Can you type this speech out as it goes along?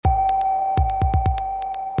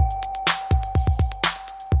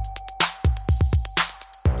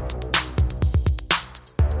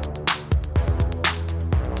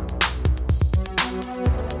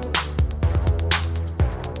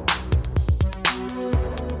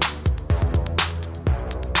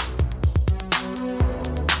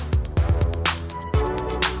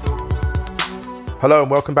Hello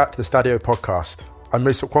and welcome back to the Stadio podcast. I'm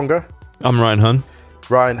Musa Kwonga. I'm Ryan Hunn.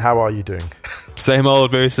 Ryan, how are you doing? Same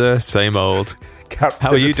old, Musa, same old. Captivity.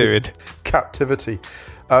 How are you doing? Captivity.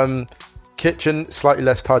 Kitchen, slightly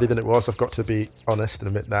less tidy than it was, I've got to be honest and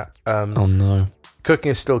admit that. Oh no.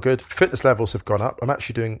 Cooking is still good. Fitness levels have gone up. I'm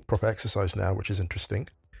actually doing proper exercise now, which is interesting.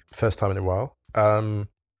 First time in a while.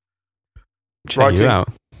 Check you out.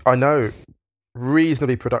 I know.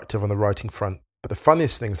 Reasonably productive on the writing front. But the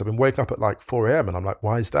funniest thing is I've been waking up at like 4 a.m. and I'm like,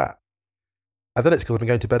 why is that? And then it's because I've been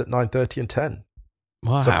going to bed at 9:30 and 10.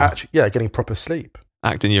 Wow. So I'm actually, getting proper sleep.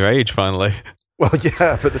 Acting your age, finally. Well,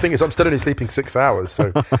 yeah, but the thing is I'm still only sleeping 6 hours,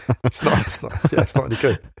 so it's not any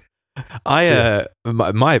good. I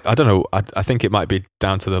don't know, I think it might be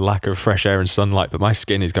down to the lack of fresh air and sunlight, but my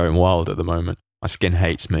skin is going wild at the moment. My skin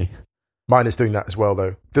hates me. Mine is doing that as well,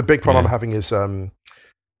 though. The big problem I'm having is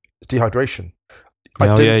dehydration.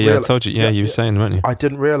 I told you. You were saying, weren't you? I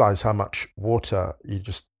didn't realise how much water you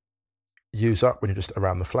just use up when you're just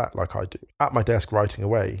around the flat like I do. At my desk writing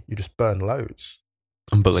away, you just burn loads.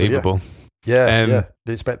 Unbelievable. So, didn't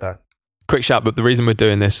expect that. Quick shout, but the reason we're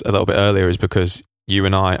doing this a little bit earlier is because you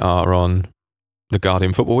and I are on the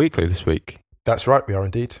Guardian Football Weekly this week. That's right, we are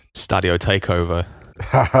indeed. Stadio Takeover.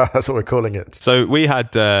 That's what we're calling it. So we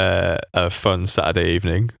had a fun Saturday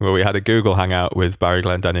evening where we had a Google hangout with Barry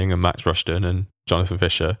Glendenning and Max Rushton and Jonathan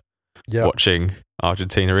Fisher watching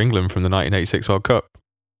Argentina-England from the 1986 World Cup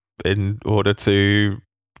in order to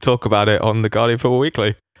talk about it on the Guardian Football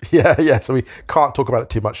Weekly. Yeah. So we can't talk about it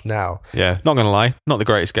too much now. Yeah, not going to lie, not the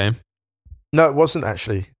greatest game. No, it wasn't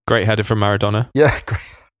actually. Great header from Maradona. Yeah,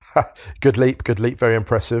 good leap, very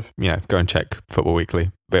impressive. Yeah, go and check Football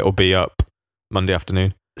Weekly. It'll be up Monday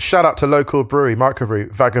afternoon. Shout out to local brewery,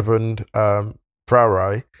 microbrew, Vagabond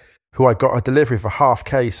Brauerei, who I got a delivery of a half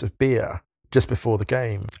case of beer just before the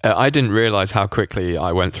game. I didn't realise how quickly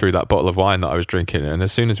I went through that bottle of wine that I was drinking, and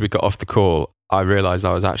as soon as we got off the call, I realised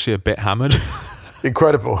I was actually a bit hammered.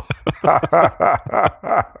 Incredible. Because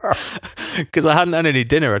I hadn't had any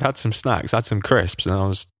dinner. I'd had some snacks, I had some crisps, and I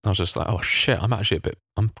was just like, oh shit,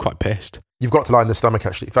 I'm quite pissed. You've got to lie in the stomach,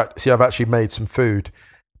 actually. In fact, see, I've actually made some food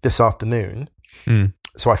this afternoon.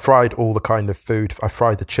 So I fried all the kind of food. I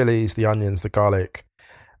fried the chilies, the onions, the garlic,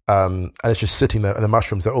 and it's just sitting there, and the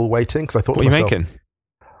mushrooms, they're all waiting. Because I thought, what are you making?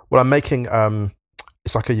 Well, I'm making,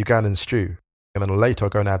 it's like a Ugandan stew. And then later I'll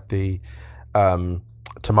go and add the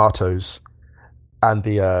tomatoes and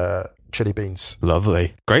the chili beans.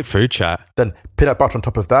 Lovely. Great food chat. Then peanut butter on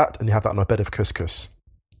top of that, and you have that on a bed of couscous.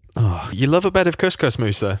 Oh, you love a bed of couscous,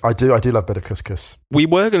 Musa. I do love a bed of couscous. We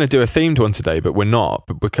were going to do a themed one today, but we're not,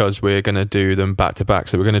 because we're going to do them back to back.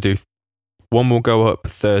 So we're going to do one will go up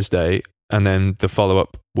Thursday, and then the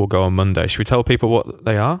follow-up will go on Monday. Should we tell people what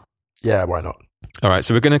they are? Yeah, why not? All right,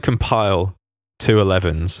 so we're going to compile 2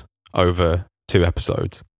 11s over 2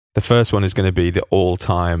 episodes. The first one is going to be the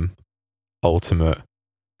all-time ultimate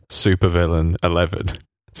supervillain 11.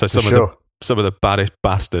 So some of the baddest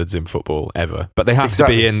bastards in football ever. But they have to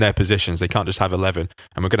be in their positions. They can't just have 11.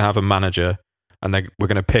 And we're going to have a manager, and we're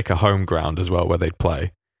going to pick a home ground as well where they'd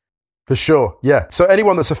play. For sure, yeah. So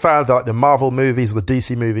anyone that's a fan of the Marvel movies or the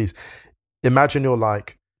DC movies, imagine you're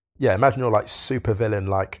like supervillain,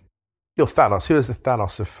 like you're Thanos. Who is the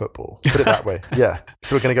Thanos of football? Put it that way. Yeah.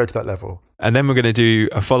 So we're going to go to that level. And then we're going to do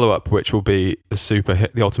a follow-up, which will be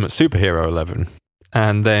the ultimate superhero 11.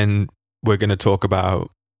 And then we're going to talk about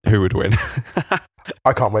who would win.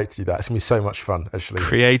 I can't wait to do that. It's going to be so much fun, actually.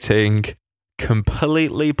 Creating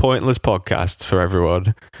completely pointless podcasts for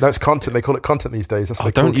everyone. No, it's content. They call it content these days.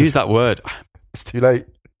 Don't use that word. It's too late.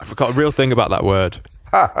 I forgot a real thing about that word.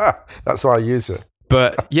 That's why I use it.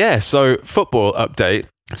 But yeah, so football update.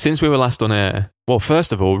 Since we were last on air, well,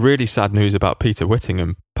 first of all, really sad news about Peter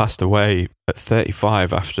Whittingham. Passed away at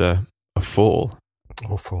 35 after a fall.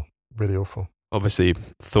 Awful. Really awful. Obviously,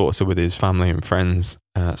 thoughts are with his family and friends.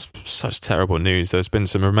 It's such terrible news. There's been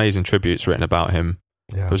some amazing tributes written about him.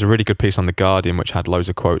 Yeah. There was a really good piece on The Guardian which had loads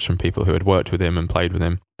of quotes from people who had worked with him and played with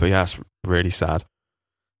him. But yeah, it's really sad.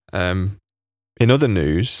 In other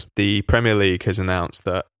news, the Premier League has announced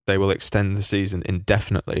that they will extend the season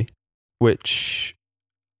indefinitely, which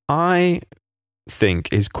I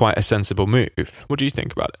think is quite a sensible move. What do you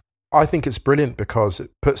think about it? I think it's brilliant because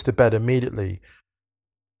it puts to bed immediately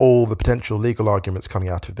all the potential legal arguments coming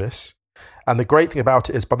out of this. And the great thing about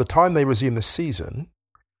it is by the time they resume the season,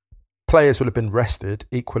 players will have been rested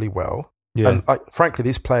equally well. Yeah. And frankly,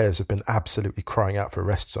 these players have been absolutely crying out for a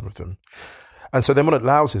rest, some of them. And so then what it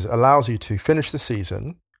allows you to finish the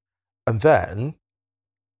season and then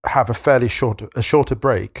have a shorter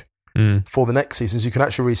break for the next season, so you can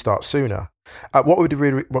actually restart sooner. What would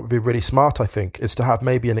be really smart, I think, is to have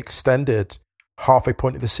maybe an extended halfway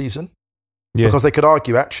point of the season. Yeah. Because they could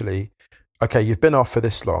argue, actually, okay, you've been off for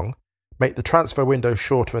this long, make the transfer window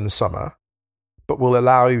shorter in the summer, but we'll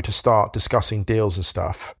allow you to start discussing deals and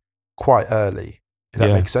stuff quite early, if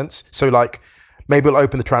that makes sense. So like, maybe we'll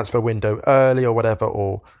open the transfer window early or whatever,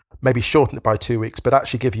 or maybe shorten it by 2 weeks, but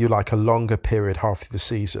actually give you like a longer period half of the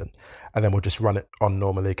season. And then we'll just run it on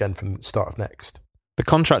normally again from the start of next. The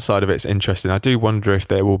contract side of it's interesting. I do wonder if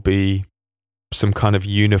there will be some kind of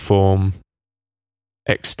uniform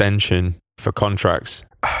extension for contracts.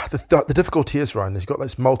 The difficulty is, Ryan, is you've got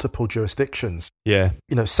those multiple jurisdictions. Yeah.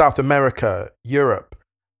 You know, South America, Europe,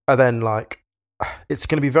 and then like, it's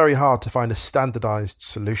going to be very hard to find a standardized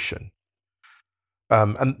solution.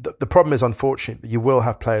 And the problem is, unfortunately, you will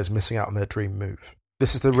have players missing out on their dream move.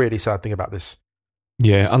 This is the really sad thing about this.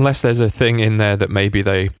 Yeah, unless there's a thing in there that maybe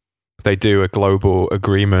they do a global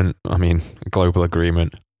agreement. I mean, a global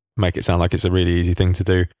agreement, make it sound like it's a really easy thing to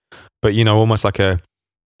do. But, you know, almost like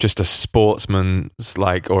just a sportsman's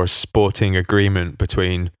or a sporting agreement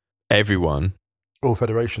between everyone. All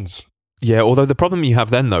federations. Yeah, although the problem you have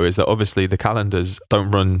then, though, is that obviously the calendars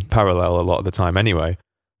don't run parallel a lot of the time anyway.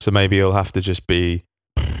 So maybe it'll have to just be,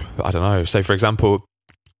 I don't know, say, for example,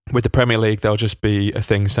 with the Premier League, there'll just be a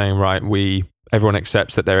thing saying, right, everyone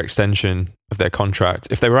accepts that their extension of their contract,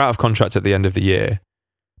 if they were out of contract at the end of the year,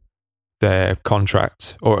 their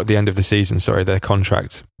contract, or at the end of the season, sorry, their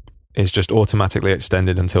contract is just automatically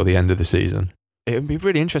extended until the end of the season. It would be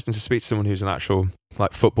really interesting to speak to someone who's an actual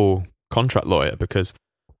football contract lawyer, because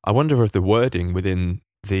I wonder if the wording within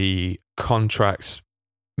the contracts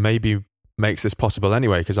maybe makes this possible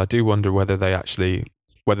anyway, because I do wonder whether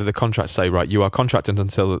the contracts say, right, you are contracted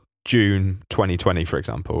until June 2020, for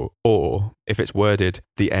example, or if it's worded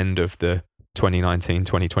the end of the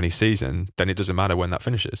 2019-2020 season, then it doesn't matter when that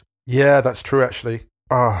finishes. Yeah, that's true, actually.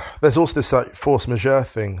 There's also this force majeure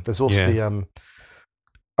thing. There's also actually,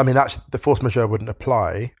 the force majeure wouldn't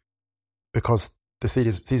apply because the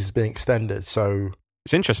season is being extended. So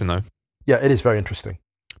it's interesting, though. Yeah, it is very interesting.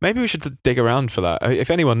 Maybe we should dig around for that. If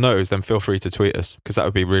anyone knows, then feel free to tweet us, because that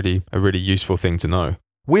would be a really useful thing to know.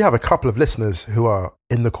 We have a couple of listeners who are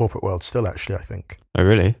in the corporate world still, actually, I think. Oh,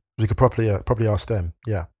 really? We could probably ask them,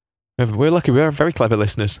 yeah. We're lucky. We're very clever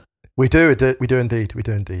listeners. We do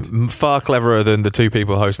indeed. Far cleverer than the two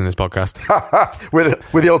people hosting this podcast.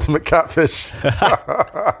 with the ultimate catfish.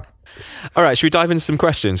 All right, should we dive into some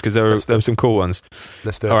questions? Because there were some cool ones.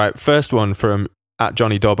 Let's do it. All right, first one from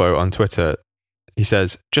 @JohnnyDobbo on Twitter. He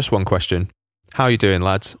says, just one question. How are you doing,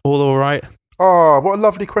 lads? All right? Oh, what a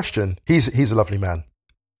lovely question. He's a lovely man.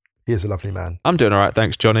 He is a lovely man. I'm doing all right,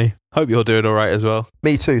 thanks, Johnny. Hope you're doing all right as well.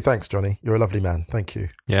 Me too, thanks, Johnny. You're a lovely man. Thank you.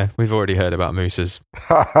 Yeah, we've already heard about Moose's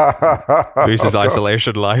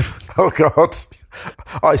isolation life. Oh, God.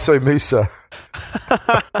 ISO Musa.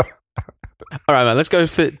 All right, man, let's go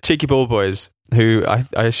for Cheeky Ball Boys, who I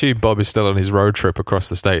assume Bob is still on his road trip across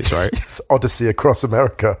the States, right? Yes, Odyssey across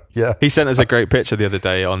America, yeah. He sent us a great picture the other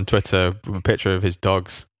day on Twitter, a picture of his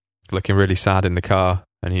dogs looking really sad in the car.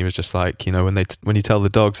 And he was just like, you know, when you tell the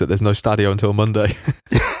dogs that there's no stadio until Monday.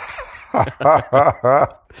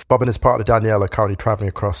 Bob and his partner Danielle are currently traveling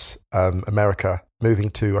across America,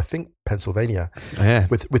 moving to, I think, Pennsylvania,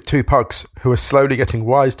 with two pugs who are slowly getting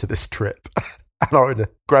wise to this trip and are in a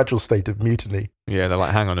gradual state of mutiny. Yeah, they're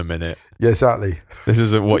like, hang on a minute. Yeah, exactly. This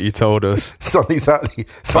isn't what you told us. Exactly.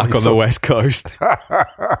 Back on the West Coast.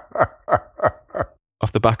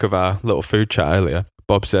 Off the back of our little food chat earlier,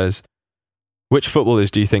 Bob says, which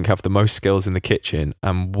footballers do you think have the most skills in the kitchen,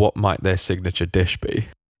 and what might their signature dish be?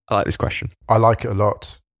 I like this question. I like it a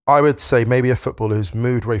lot. I would say maybe a footballer who's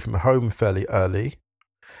moved away from home fairly early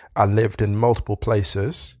and lived in multiple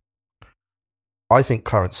places. I think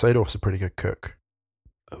Clarence Seedorf's a pretty good cook.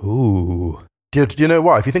 Ooh. Do you know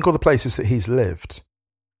why? If you think all the places that he's lived,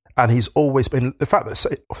 and he's always been, the fact that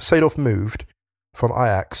Seedorf moved from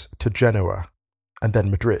Ajax to Genoa and then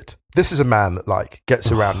Madrid. This is a man that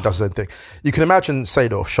gets around and does his own thing. You can imagine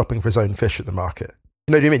Seedorf shopping for his own fish at the market.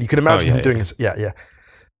 You know what I mean? You can imagine him doing his... Yeah.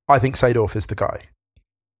 I think Seedorf is the guy.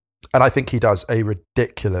 And I think he does a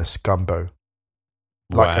ridiculous gumbo.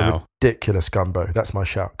 A ridiculous gumbo. That's my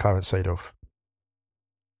shout. Clarence Seedorf.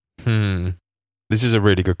 This is a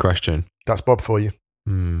really good question. That's Bob for you.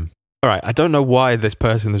 All right. I don't know why this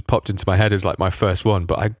person has popped into my head as my first one,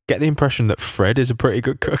 but I get the impression that Fred is a pretty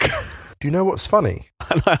good cook. Do you know what's funny?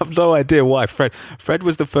 And I have no idea why. Fred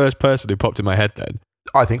was the first person who popped in my head then.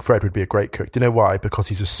 I think Fred would be a great cook. Do you know why? Because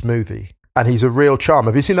he's a smoothie. And he's a real charm.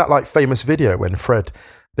 Have you seen that famous video when Fred,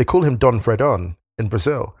 they call him Don Fredon in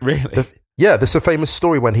Brazil? Really? There's a famous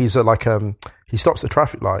story when he's he stops at a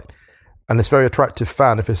traffic light and this very attractive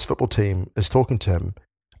fan of his football team is talking to him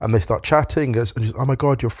And they start chatting, and she's, oh my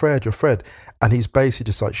God, you're Fred. And he's basically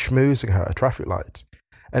just like schmoozing her at a traffic light.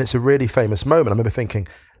 And it's a really famous moment. I remember thinking,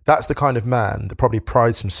 that's the kind of man that probably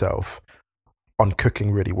prides himself on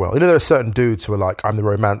cooking really well. You know, there are certain dudes who are like, I'm the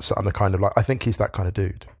romancer, I'm the kind of like, I think he's that kind of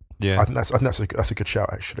dude. Yeah. I think that's a good shout,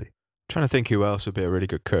 actually. I'm trying to think who else would be a really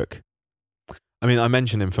good cook. I mean, I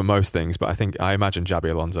mention him for most things, but I imagine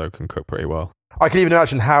Xabi Alonso can cook pretty well. I can even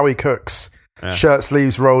imagine how he cooks. Yeah. Shirt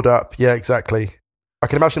sleeves rolled up. Yeah, exactly. I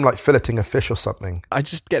can imagine him like filleting a fish or something. I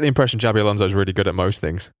just get the impression Xabi Alonso is really good at most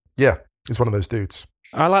things. Yeah, he's one of those dudes.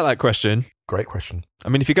 I like that question. Great question. I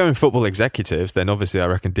mean, if you go in football executives, then obviously I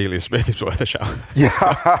reckon Delia Smith is worth a shout. Yeah.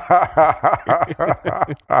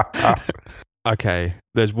 Okay,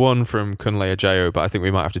 there's one from Kunle Ajayo, but I think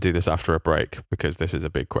we might have to do this after a break because this is a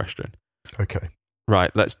big question. Okay.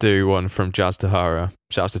 Right, let's do one from Jazz Tahara.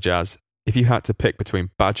 Shouts to Jazz. If you had to pick between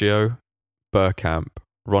Baggio, Bergkamp,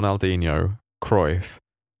 Ronaldinho, Cruyff,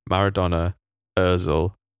 Maradona,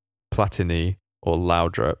 Ozil, Platini, or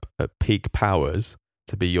Laudrup at peak powers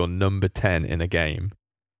to be your number 10 in a game,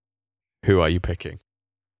 who are you picking?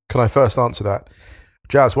 Can I first answer that?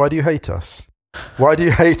 Jazz, why do you hate us? Why do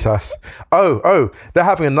you hate us? Oh, they're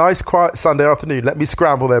having a nice quiet Sunday afternoon. Let me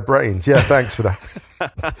scramble their brains. Yeah, thanks for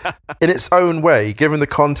that. In its own way, given the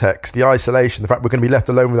context, the isolation, the fact we're going to be left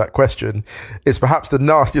alone with that question, is perhaps the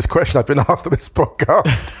nastiest question I've been asked on this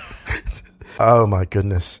podcast. Oh my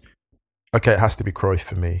goodness. Okay, it has to be Cruyff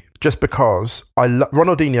for me. Just because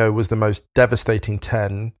Ronaldinho was the most devastating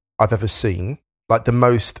 10 I've ever seen. Like the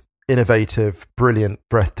most innovative, brilliant,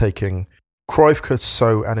 breathtaking. Cruyff could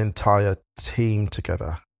sew an entire team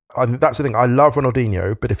together. I mean, that's the thing. I love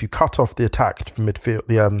Ronaldinho, but if you cut off the attack from midfield,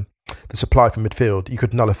 the supply from midfield, you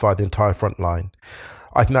could nullify the entire front line.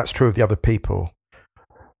 I think that's true of the other people.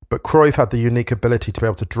 But Cruyff had the unique ability to be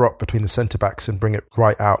able to drop between the centre-backs and bring it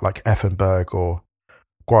right out like Effenberg or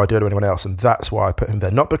Guardiola or anyone else, and that's why I put him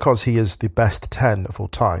there. Not because he is the best 10 of all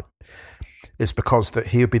time. It's because that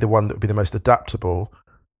he would be the one that would be the most adaptable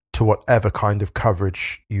to whatever kind of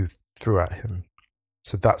coverage you threw at him.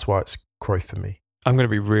 So that's why it's Cruyff for me. I'm going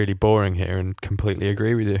to be really boring here and completely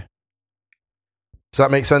agree with you. Does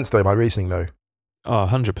that make sense though, my reasoning though? Oh,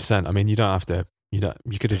 100%. I mean, you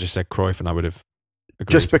could have just said Cruyff and I would have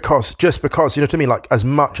agreed. Just because, you know what I mean? Like, as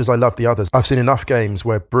much as I love the others, I've seen enough games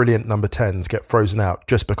where brilliant number 10s get frozen out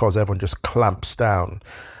just because everyone just clamps down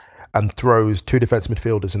and throws two defensive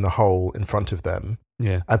midfielders in the hole in front of them.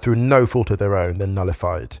 Yeah. And through no fault of their own, they're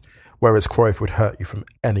nullified. Whereas Cruyff would hurt you from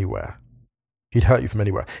anywhere. He'd hurt you from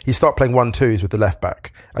anywhere. He'd start playing 1-2s with the left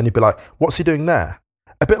back and you'd be like, what's he doing there?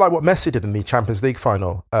 A bit like what Messi did in the Champions League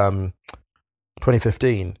final,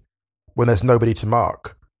 2015, when there's nobody to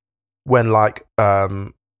mark. When like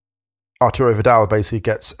Arturo Vidal basically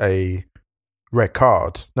gets a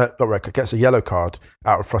gets a yellow card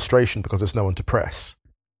out of frustration because there's no one to press.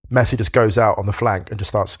 Messi just goes out on the flank and just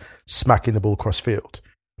starts smacking the ball cross field.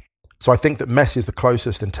 So I think that Messi is the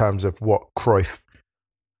closest in terms of what Cruyff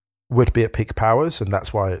would be at peak powers, and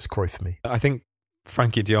that's why it's Cruyff for me. I think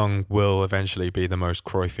Frankie de Jong will eventually be the most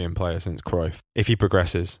Cruyffian player since Cruyff, if he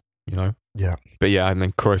progresses, you know? Yeah. But yeah, I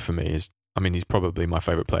mean, Cruyff for me he's probably my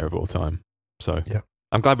favourite player of all time. So yeah.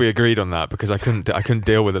 I'm glad we agreed on that because I couldn't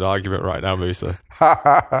deal with an argument right now, Musa.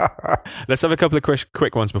 Let's have a couple of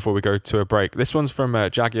quick ones before we go to a break. This one's from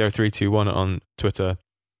Jagio321 on Twitter.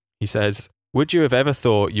 He says, would you have ever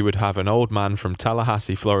thought you would have an old man from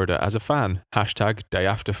Tallahassee, Florida as a fan? Hashtag day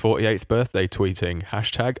after 48th birthday tweeting.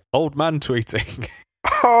 Hashtag old man tweeting.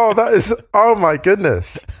 Oh my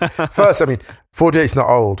goodness. First, I mean, 48 is not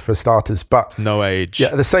old for starters, but no age. Yeah,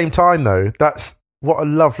 at the same time though, that's what a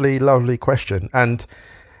lovely, lovely question. And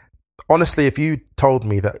honestly, if you told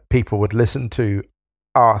me that people would listen to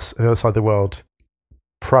us on the other side of the world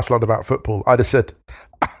prattle on about football, I'd have said,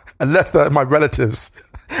 unless they're my relatives.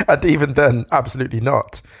 And even then, absolutely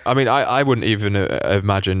not. I mean, I wouldn't even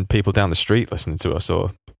imagine people down the street listening to us,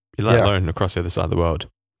 or let alone across the other side of the world.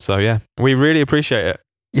 So yeah, we really appreciate it.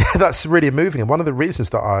 Yeah, that's really moving. And one of the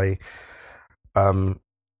reasons that I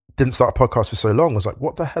didn't start a podcast for so long was like,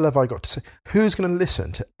 what the hell have I got to say? Who's going to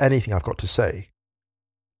listen to anything I've got to say?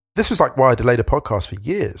 This was like why I delayed a podcast for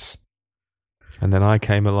years. And then I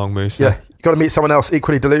came along, Musa. Yeah, you got to meet someone else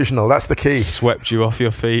equally delusional. That's the key. Swept you off your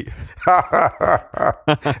feet.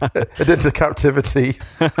 Into captivity.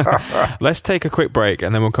 Let's take a quick break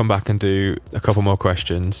and then we'll come back and do a couple more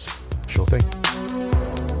questions. Sure thing.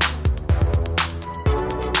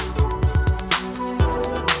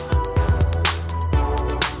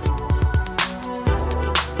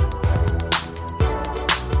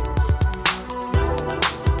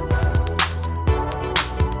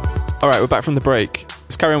 All right, we're back from the break.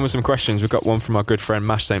 Let's carry on with some questions. We've got one from our good friend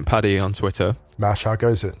Mash St. Paddy on Twitter. Mash, how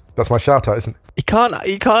goes it? That's my shout out, isn't it?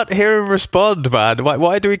 You can't hear him respond, man.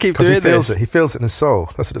 Why do we keep doing this? Because he feels it. He feels it in his soul.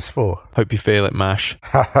 That's what it's for. Hope you feel it, Mash.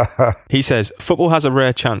 He says, football has a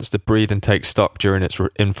rare chance to breathe and take stock during its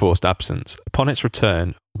enforced absence. Upon its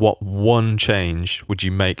return, what one change would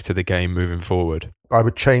you make to the game moving forward? I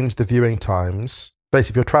would change the viewing times.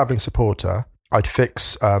 Basically, if you're a travelling supporter, I'd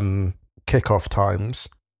fix kick-off times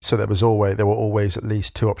so there were always at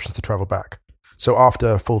least 2 options to travel back. So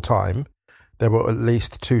after full time, there were at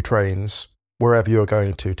least 2 trains wherever you're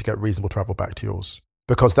going to get reasonable travel back to yours.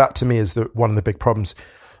 Because that to me is one of the big problems.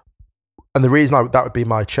 And the reason that would be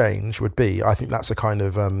my change would be, I think that's a kind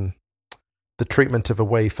of, the treatment of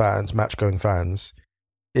away fans, match-going fans,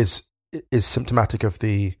 is symptomatic of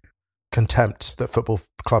the contempt that football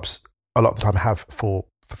clubs a lot of the time have for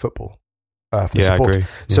football. For support. I agree.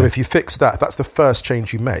 So if you fix that, that's the first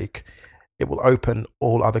change you make, it will open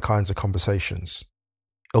all other kinds of conversations.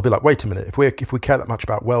 It'll be like, wait a minute, if we care that much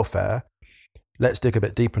about welfare, let's dig a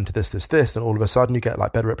bit deeper into this, then all of a sudden you get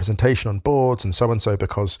like better representation on boards and so,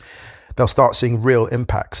 because they'll start seeing real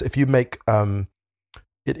impacts. If you make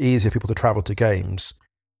it easier for people to travel to games,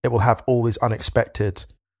 it will have all these unexpected,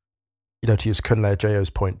 to use Kunle Ajayo's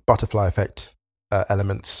point, butterfly effect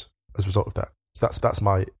elements as a result of that. So that's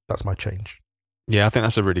my change. Yeah, I think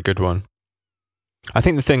that's a really good one. I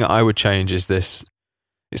think the thing that I would change is this.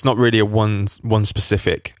 It's not really a one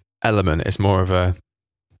specific element. It's more of a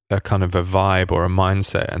kind of a vibe or a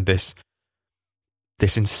mindset, and this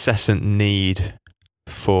incessant need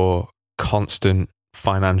for constant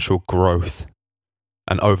financial growth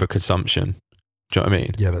and overconsumption. Do you know what I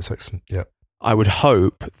mean? Yeah, that's excellent. Yeah. I would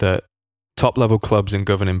hope that top level clubs and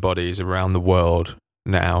governing bodies around the world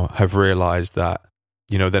now have realized that,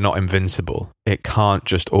 they're not invincible. It can't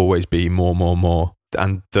just always be more.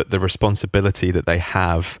 And that the responsibility that they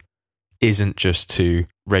have isn't just to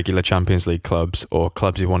regular Champions League clubs or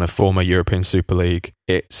clubs who want to form a European Super League.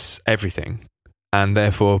 It's everything. And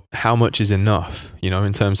therefore, how much is enough?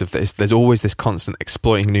 In terms of this, there's always this constant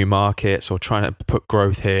exploiting new markets or trying to put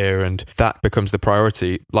growth here. And that becomes the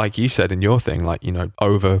priority, like you said in your thing,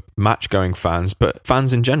 over match-going fans, but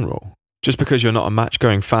fans in general. Just because you're not a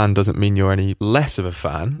match-going fan doesn't mean you're any less of a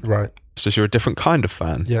fan. Right. It's just you're a different kind of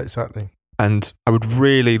fan. Yeah, exactly. And I would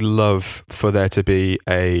really love for there to be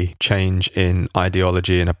a change in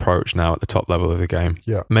ideology and approach now at the top level of the game.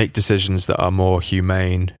 Yeah. Make decisions that are more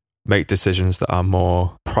humane, make decisions that are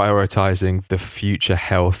more prioritizing the future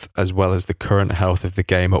health as well as the current health of the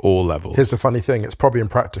game at all levels. Here's the funny thing, it's probably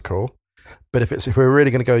impractical, but if we're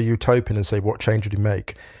really going to go utopian and say what change would you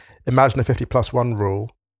make, imagine a 50+1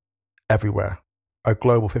 rule everywhere, a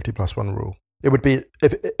global 50+1 rule. It would be,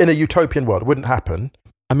 if in a utopian world, it wouldn't happen.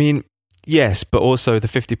 I mean, yes, but also the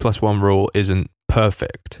 50+1 rule isn't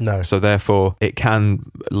perfect. No. So therefore, it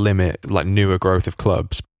can limit newer growth of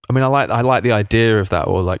clubs. I mean, I like the idea of that,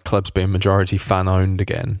 or clubs being majority fan owned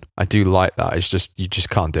again. I do like that. It's just you just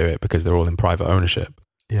can't do it because they're all in private ownership.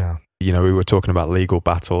 Yeah. We were talking about legal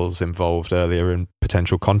battles involved earlier in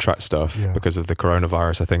potential contract stuff because of the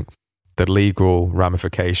coronavirus. I think the legal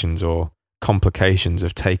ramifications or complications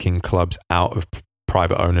of taking clubs out of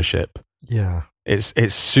private ownership. Yeah.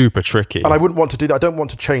 It's super tricky. And I wouldn't want to do that. I don't want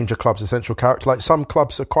to change a club's essential character. Like some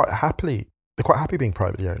clubs are quite happy being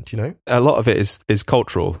privately owned, A lot of it is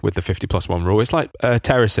cultural with the 50+1 rule. It's like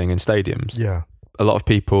terracing in stadiums. Yeah. A lot of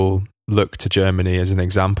people look to Germany as an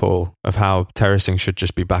example of how terracing should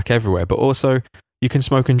just be back everywhere. But also, you can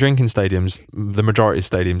smoke and drink in stadiums, the majority of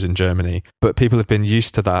stadiums in Germany. But people have been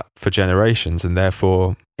used to that for generations, and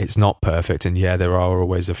therefore it's not perfect. And yeah, there are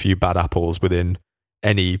always a few bad apples within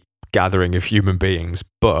any gathering of human beings,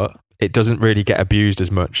 but it doesn't really get abused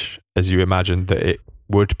as much as you imagine that it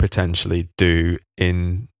would potentially do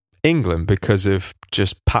in England because of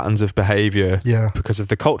just patterns of behaviour, because of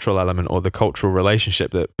the cultural element or the cultural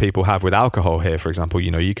relationship that people have with alcohol here. For example,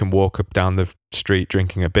 you can walk up down the street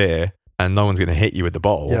drinking a beer and no one's going to hit you with the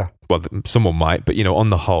bottle. Yeah. Well, someone might, but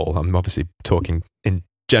on the whole, I'm obviously talking in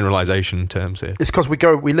generalisation terms here. It's because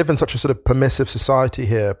we live in such a sort of permissive society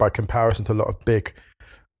here by comparison to a lot of big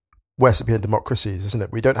West European democracies, isn't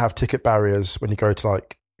it? We don't have ticket barriers when you go to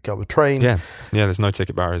get on the train. Yeah, there's no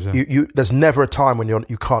ticket barriers. Yeah. There's never a time when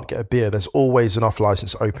you can't get a beer. There's always an off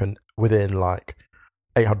license open within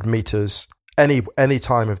 800 meters, any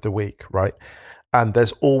time of the week, right? And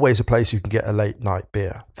there's always a place you can get a late night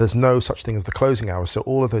beer. There's no such thing as the closing hours. So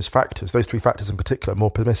all of those factors, those 3 factors in particular,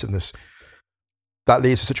 more permissiveness, that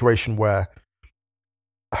leads to a situation where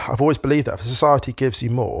I've always believed that if a society gives you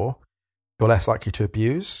more, you're less likely to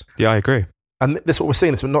abuse. Yeah, I agree. and this is what we're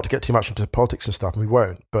seeing, this not to get too much into politics and stuff, and we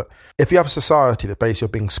won't, but if you have a society that basically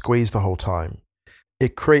you're being squeezed the whole time,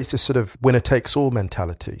 it creates this sort of winner-takes-all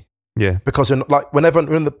mentality. Yeah. Because when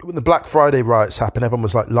the Black Friday riots happened, everyone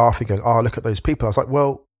was like laughing, going, oh, look at those people. I was like,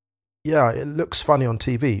 well, yeah, it looks funny on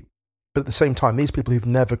TV, but at the same time, these people who've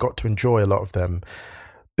never got to enjoy, a lot of them,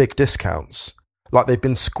 big discounts, like they've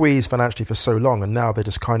been squeezed financially for so long, and now they're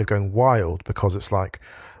just kind of going wild because it's like,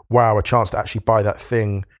 wow, a chance to actually buy that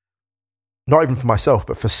thing, not even for myself,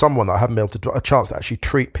 but for someone that I haven't been able to do, a chance to actually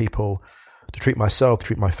treat people, to treat myself, to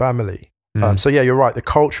treat my family. So yeah, you're right. The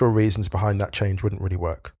cultural reasons behind that change wouldn't really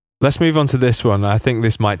work. Let's move on to this one. I think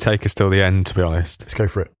this might take us till the end, to be honest. Let's go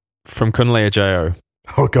for it. From Kunle Ajayo.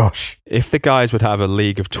 Oh, gosh. If the guys would have a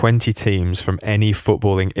league of 20 teams from any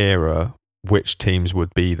footballing era, which teams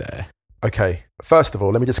would be there? Okay. First of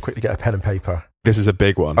all, let me just quickly get a pen and paper. This is a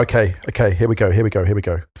big one. Okay. Here we go.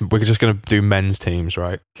 We're just going to do men's teams,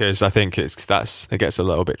 right? Because I think it gets a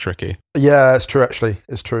little bit tricky. Yeah, it's true, actually.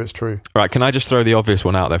 It's true. Right, can I just throw the obvious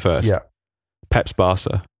one out there first? Yeah. Pep's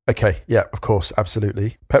Barca. Okay, yeah, of course,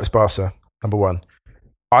 absolutely. Pep's Barca, number one.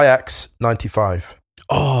 Ajax, 95.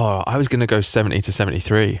 Oh, I was going to go 70 to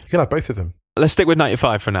 73. You can have both of them. Let's stick with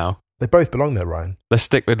 95 for now. They both belong there, Ryan. Let's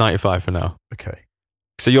stick with 95 for now. Okay.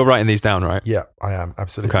 So you're writing these down, right? Yeah, I am,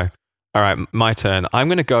 absolutely. Okay. All right, my turn. I'm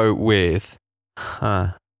going to go with...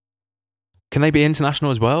 Can they be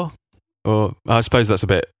international as well? Or I suppose that's a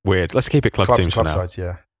bit weird. Let's keep it club teams for now. Club sides,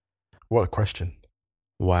 yeah. What a question.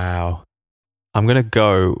 Wow. I'm going to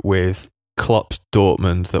go with Klopp's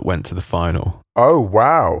Dortmund that went to the final. Oh,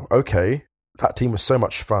 wow. Okay. That team was so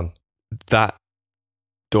much fun. That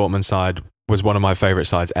Dortmund side was one of my favourite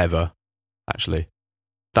sides ever, actually.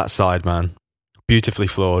 That side, man. Beautifully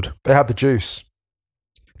flawed. They had the juice.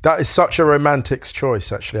 That is such a romantic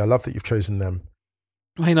choice, actually. I love that you've chosen them.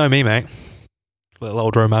 Well, you know me, mate. Little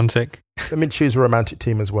old romantic. Let me choose a romantic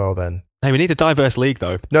team as well, then. Hey, we need a diverse league,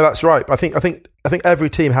 though. No, that's right. I think every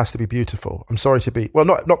team has to be beautiful. I'm sorry to be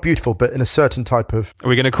not beautiful, but in a certain type of. Are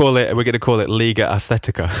we going to call it Liga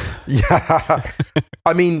Aesthetica? Yeah,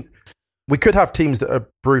 I mean, we could have teams that are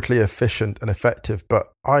brutally efficient and effective, but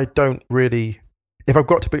I don't really. If I've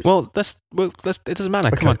got to be, well, it doesn't matter.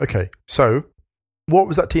 Okay, Come on. Okay, so what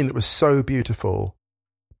was that team that was so beautiful,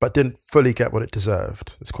 but didn't fully get what it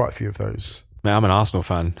deserved? There's quite a few of those. Man, I'm an Arsenal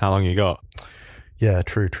fan. How long you got? Yeah,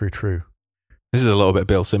 true. This is a little bit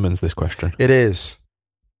Bill Simmons, this question. It is.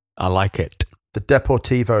 I like it. The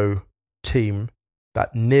Deportivo team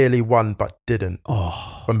that nearly won but didn't.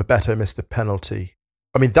 Oh. When Bebeto missed the penalty.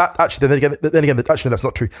 I mean, that actually, then again, actually, that's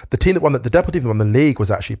not true. The team that won, the Deportivo won the league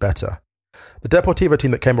was actually better. The Deportivo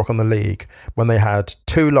team that came back on the league, when they had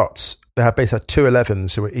two lots, they had basically 2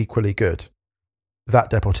 11s who were equally good. That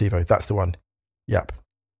Deportivo, that's the one. Yep.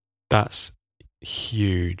 That's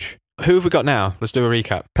huge. Who have we got now? Let's do a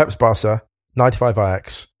recap. Pep's Barca, 95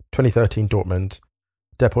 Ajax, 2013 Dortmund,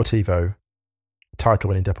 Deportivo,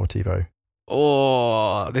 title-winning Deportivo.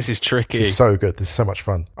 Oh, this is tricky. This is so good. This is so much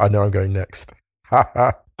fun. I know I'm going next.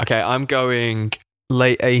 Okay, I'm going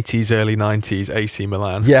late 80s, early 90s AC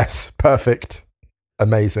Milan. Yes, perfect.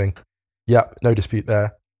 Amazing. Yep, no dispute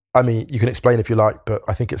there. I mean, you can explain if you like, but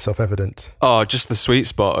I think it's self-evident. Oh, just the sweet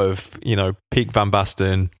spot of, peak Van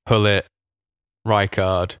Basten, Hullet,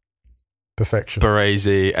 Rijkaard. Perfection.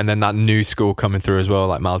 Baresi, and then that new school coming through as well,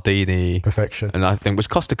 like Maldini. Perfection. And I think, was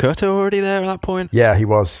Costa Curta already there at that point? Yeah, he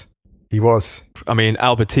was. I mean,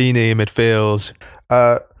 Albertini in midfield.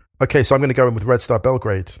 Okay, so I'm going to go in with Red Star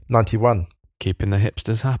Belgrade, 91. Keeping the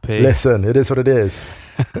hipsters happy. Listen, it is what it is.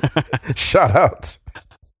 Shout out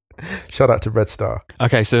to Red Star.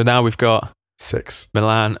 Okay, so now we've got 6.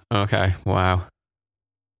 Milan. Okay, wow.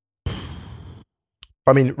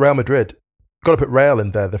 I mean, Real Madrid. Got to put Real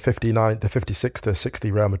in there, the 56 to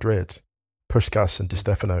 60 Real Madrid. Puskás and Di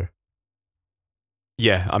Stefano.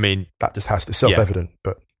 Yeah, I mean... That just has to, self-evident,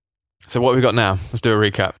 but... So what have we got now? Let's do a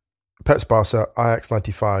recap. Pep's Barca, Ajax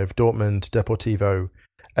 95, Dortmund, Deportivo,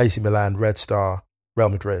 AC Milan, Red Star, Real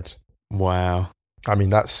Madrid. Wow. I mean,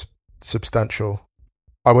 that's substantial.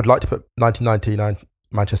 I would like to put 1999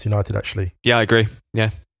 Manchester United, actually. Yeah, I agree. Yeah,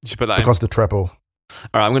 you should put that because of the treble. All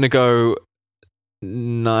right, I'm going to go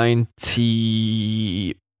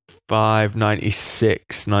 95,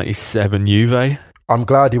 96, 97 Juve. I'm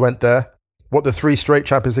glad you went there. What, the 3 straight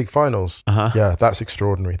Champions League finals? Uh-huh. Yeah, that's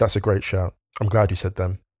extraordinary. That's a great shout. I'm glad you said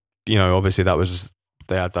them. Obviously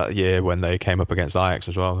they had that year when they came up against Ajax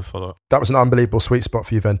as well. That was an unbelievable sweet spot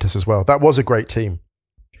for Juventus as well. That was a great team.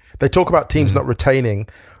 They talk about teams not retaining,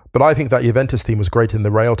 but I think that Juventus team was greater than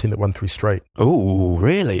the Real team that won 3 straight. Oh,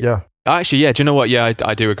 really? Yeah. Actually, yeah. Do you know what? Yeah,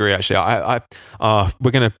 I do agree. Actually,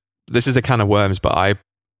 this is a can of worms, but I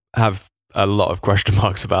have a lot of question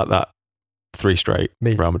marks about that 3 straight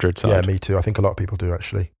Real Madrid side. Yeah, me too. I think a lot of people do,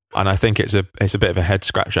 actually. And I think it's a bit of a head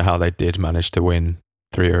scratcher how they did manage to win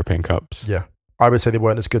 3 European Cups. Yeah. I would say they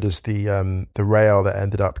weren't as good as the Real that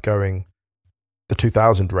ended up going, the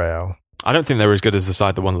 2000 Real. I don't think they were as good as the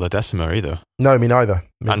side that won La Decima either. No, me neither.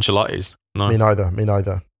 Ancelotti's. No. Me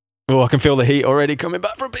neither. Oh, I can feel the heat already coming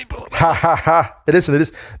back from people. Ha ha ha. It is.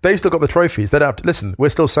 They've still got the trophies. They don't have to, listen, we're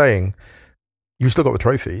still saying, you've still got the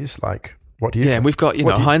trophies. Like, what do you we've got,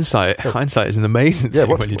 hindsight. Hindsight is an amazing thing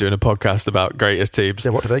when you're doing a podcast about greatest teams.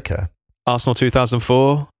 Yeah, what do they care? Arsenal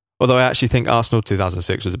 2004. Although I actually think Arsenal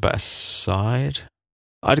 2006 was the best side.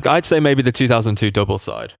 I'd say maybe the 2002 double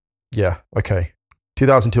side. Yeah, okay.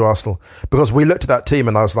 2002 Arsenal. Because we looked at that team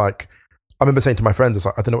and I was like, I remember saying to my friends,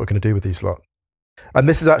 I don't know what we're going to do with these lot. And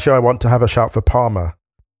this is actually, I want to have a shout for Parma.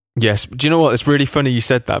 Yes. Do you know what? It's really funny you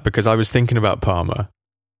said that because I was thinking about Parma.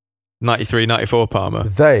 93, 94 Parma.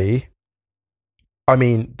 They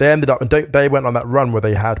ended up, and they went on that run where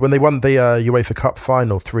when they won the UEFA Cup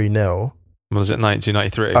final 3-0. Was it 92,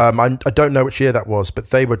 93? I don't know which year that was, but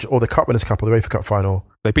they were, or the Cup Winners' Cup or the UEFA Cup final.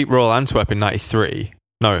 They beat Royal Antwerp in 93.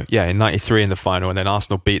 No, yeah, in 93 in the final, and then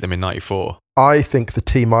Arsenal beat them in 94. I think the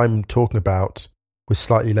team I'm talking about was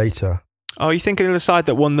slightly later. Oh, you thinking of the side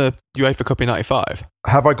that won the UEFA Cup in 95?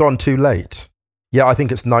 Have I gone too late? Yeah, I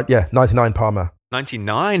think it's 99 Parma.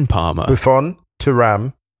 99 Parma? Buffon,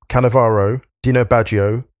 Thuram, Cannavaro, Dino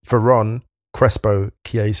Baggio, Veron, Crespo,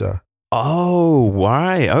 Chiesa. Oh,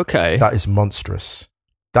 right, okay. That is monstrous.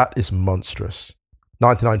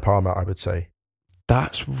 99 Parma, I would say.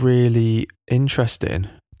 That's really interesting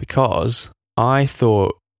because I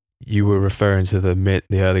thought you were referring to the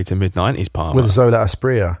early to mid-90s Parma. With Zola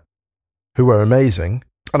Asprilla, who were amazing.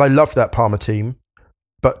 And I loved that Parma team.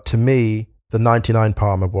 But to me, the 99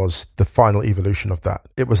 Parma was the final evolution of that.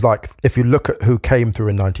 It was like, if you look at who came through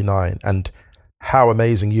in 99 and how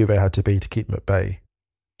amazing Juve had to be to keep them at bay.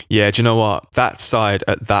 Yeah, do you know what? That side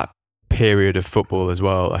at that period of football as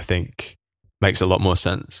well, I think, makes a lot more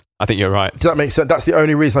sense. I think you're right. Does that make sense? That's the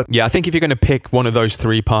only reason. Yeah, I think if you're going to pick one of those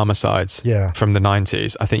 3 Parma sides from the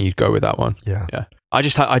 90s, I think you'd go with that one. Yeah.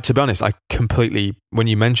 To be honest, I completely, when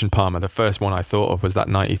you mentioned Parma, the first one I thought of was that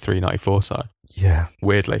 93, 94 side. Yeah.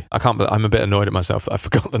 Weirdly. I'm a bit annoyed at myself that I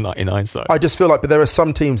forgot the 99 side. I just feel like, but there are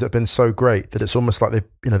some teams that have been so great that it's almost like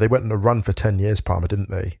they went on a run for 10 years, Parma,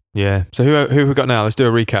 didn't they? Yeah. So who have we got now? Let's do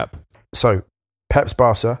a recap. So, Pep's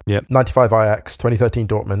Barca, 95 Ajax, 2013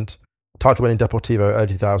 Dortmund, title-winning Deportivo,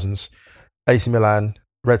 early 2000s, AC Milan,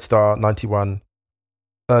 Red Star, 91,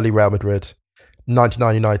 early Real Madrid,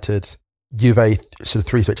 99 United, Juve, sort of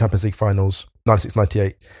 3 straight Champions League finals,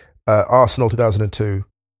 96-98, Arsenal 2002,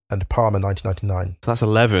 and Parma 1999. So that's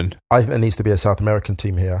 11. I think there needs to be a South American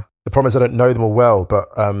team here. The problem is I don't know them all well, but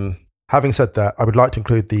having said that, I would like to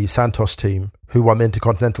include the Santos team, who won the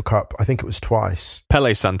Intercontinental Cup, I think it was twice.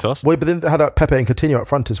 Pele Santos. Well, but then they had Pepe and Coutinho up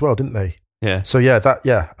front as well, didn't they? Yeah. So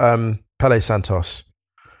Pele Santos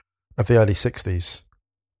of the early 60s.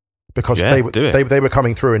 Because they were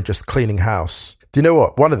coming through and just cleaning house. Do you know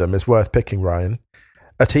what? One of them is worth picking, Ryan.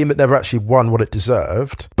 A team that never actually won what it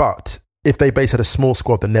deserved, but if they basically had a small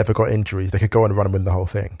squad that never got injuries, they could go on and run and win the whole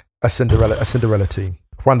thing. A Cinderella team.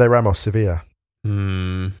 Juan de Ramos, Sevilla.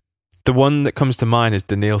 The one that comes to mind is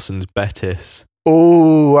Danielson's Betis.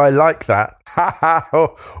 Oh, I like that. I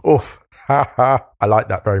like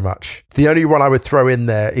that very much. The only one I would throw in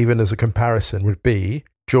there, even as a comparison, would be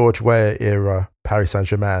George Weah era Paris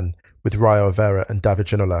Saint-Germain with Rayo Vera and David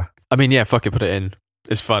Ginola. I mean, yeah, fuck it, put it in.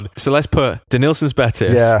 It's fun. So let's put Danielson's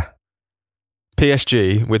Betis. Yeah.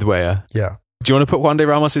 PSG with Weah. Yeah. Do you want to put Juan de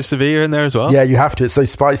Ramos' Sevilla in there as well? Yeah, you have to. It's so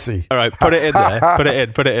spicy. All right, put it in there.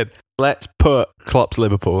 Put it in. Let's put Klopp's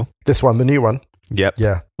Liverpool. This one, the new one. Yep.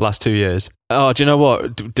 Yeah. Last 2 years. Oh, do you know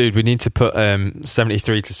what? Dude, we need to put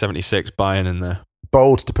 73 to 76 Bayern in there.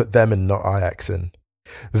 Bold to put them and not Ajax in.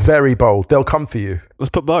 Very bold. They'll come for you. Let's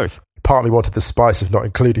put both. Part of me wanted the spice of not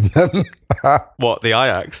including them. What, the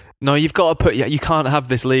Ajax? No, you've got to put... Yeah, you can't have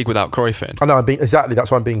this league without Cruyff in. I know, exactly. That's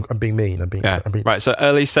why I'm being mean. Right, so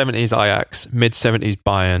early 70s Ajax, mid 70s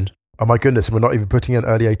Bayern. Oh my goodness, and we're not even putting in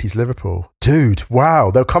early 80s Liverpool. Dude, wow,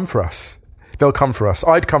 they'll come for us. They'll come for us.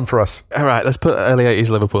 I'd come for us. All right, let's put early 80s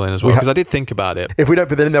Liverpool in as well, because I did think about it. If we don't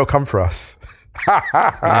put them in, they'll come for us.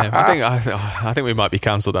 I think we might be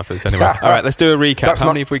cancelled after this anyway. All right, let's do a recap. How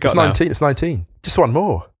many have we got now? It's 19. Just one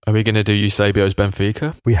more. Are we going to do Eusebio's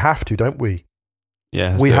Benfica? We have to, don't we?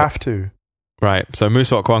 Yeah, we have to. Right, so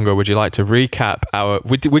Musa Okwonga, would you like to recap our...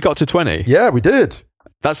 We got to 20? Yeah, we did.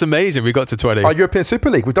 That's amazing. We got to 20. Our European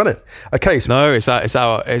Super League. We've done it. Okay. So no,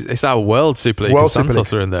 it's our World Super League. World Super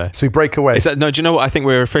League. In there. So we break away. Do you know what? I think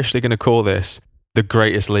we're officially going to call this the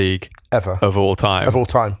greatest league ever of all time. Of all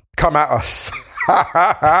time. Come at us.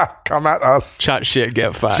 Come at us. Chat shit,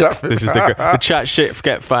 get facts. This is the chat shit,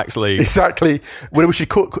 get facts league. Exactly. Well, we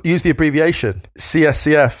should use the abbreviation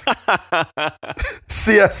CSCF.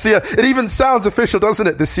 CSCF. It even sounds official, doesn't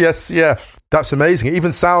it? The CSCF. That's amazing. It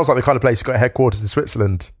even sounds like the kind of place that's got headquarters in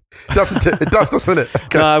Switzerland. Doesn't it? It does, doesn't it?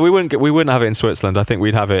 Okay. No, we wouldn't have it in Switzerland. I think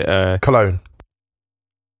we'd have it Cologne.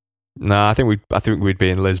 No, I think we'd be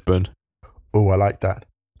in Lisbon. Oh, I like that.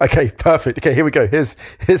 Okay, perfect. Okay, here we go. Here's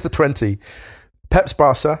the 20. Pep's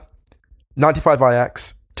Barca, 95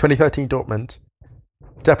 Ajax, 2013 Dortmund,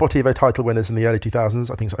 Deportivo title winners in the early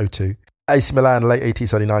 2000s, I think it's 02, AC Milan late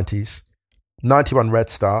 80s, early 90s, 91 Red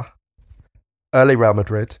Star, early Real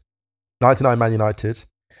Madrid, 99 Man United,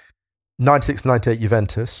 96-98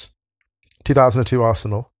 Juventus, 2002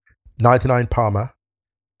 Arsenal, 99 Parma,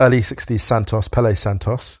 early 60s Santos, Pelé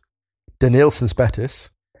Santos, Denilson's Betis,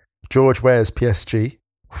 George Weah's PSG,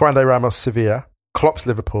 Juan de Ramos Sevilla, Klopp's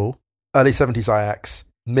Liverpool, early 70s Ajax,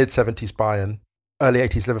 mid-70s Bayern, early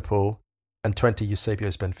 80s Liverpool, and 20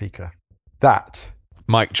 Eusebio's Benfica. That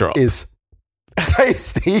mic drop is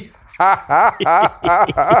tasty.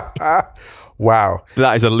 Wow.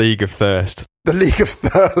 That is a league of thirst. The League of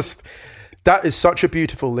Thirst. That is such a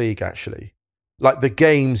beautiful league, actually. Like the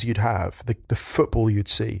games you'd have, the football you'd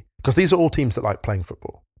see. Because these are all teams that like playing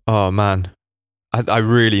football. Oh, man. I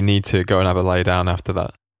really need to go and have a lay down after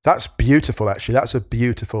that. That's beautiful, actually. That's a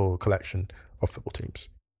beautiful collection of football teams.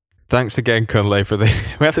 Thanks again, Kunle, for the...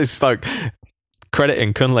 We have to start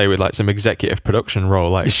crediting Kunle with like some executive production role,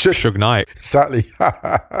 like Suge Knight. Exactly.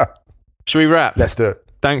 Should we wrap? Let's do it.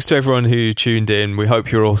 Thanks to everyone who tuned in. We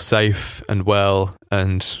hope you're all safe and well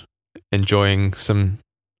and enjoying some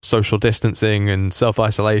social distancing and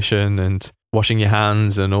self-isolation and washing your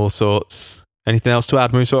hands and all sorts. Anything else to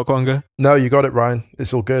add, Musa Okwonga? No, you got it, Ryan.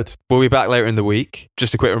 It's all good. We'll be back later in the week.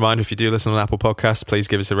 Just a quick reminder, if you do listen on Apple Podcasts, please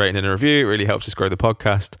give us a rating and a review. It really helps us grow the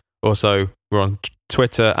podcast. Also, we're on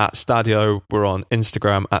Twitter at Stadio. We're on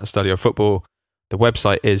Instagram at Stadio Football. The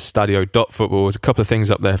website is stadio.football. There's a couple of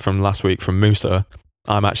things up there from last week from Musa.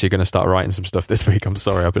 I'm actually going to start writing some stuff this week. I'm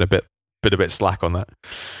sorry, I've been a bit slack on that.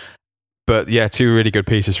 But yeah, 2 really good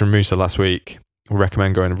pieces from Musa last week. I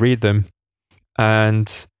recommend going and read them.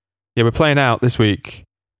 And yeah, we're playing out this week.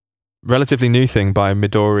 Relatively new thing by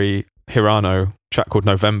Midori Hirano, track called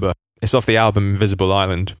November. It's off the album Invisible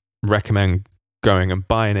Island. Recommend going and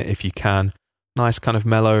buying it if you can. Nice kind of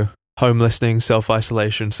mellow home listening,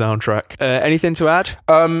 self-isolation soundtrack. Anything to add?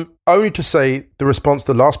 Only to say the response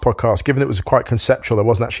to the last podcast, given it was quite conceptual, there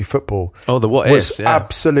wasn't actually football. Oh, the what was is, yeah.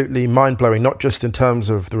 Absolutely mind-blowing, not just in terms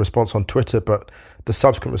of the response on Twitter, but the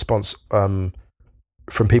subsequent response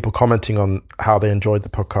from people commenting on how they enjoyed the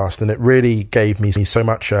podcast. And it really gave me so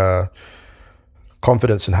much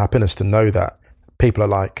confidence and happiness to know that people are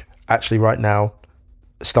like, actually right now,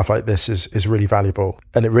 stuff like this is really valuable.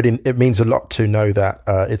 And it means a lot to know that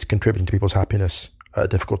it's contributing to people's happiness at a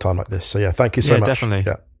difficult time like this. So yeah, thank you so much.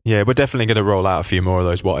 Definitely. Yeah, we're definitely going to roll out a few more of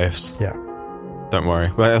those what ifs. Yeah. Don't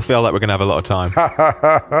worry. I feel like we're going to have a lot of time.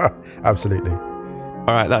 Absolutely. All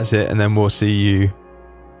right, that's it. And then we'll see you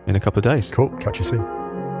in a couple of days. Cool. Catch you soon.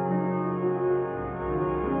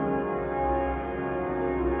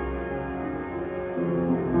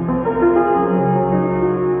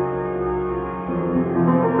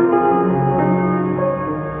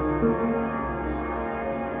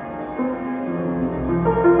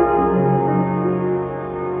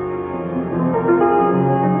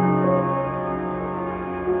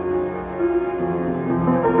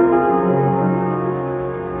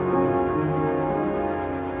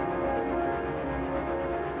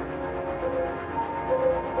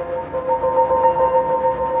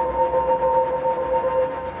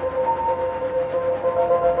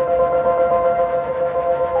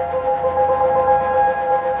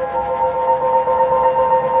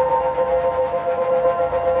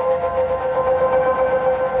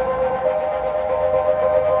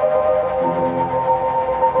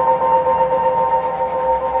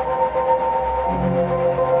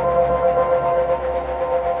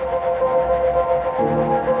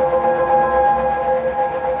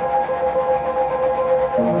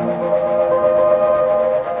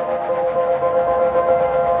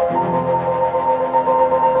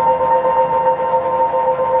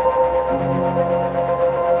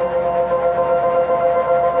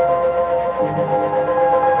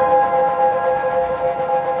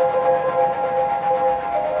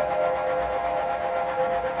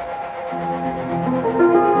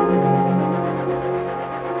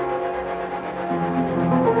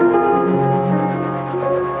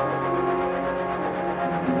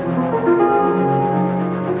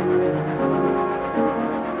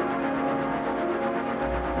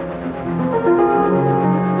 Bye.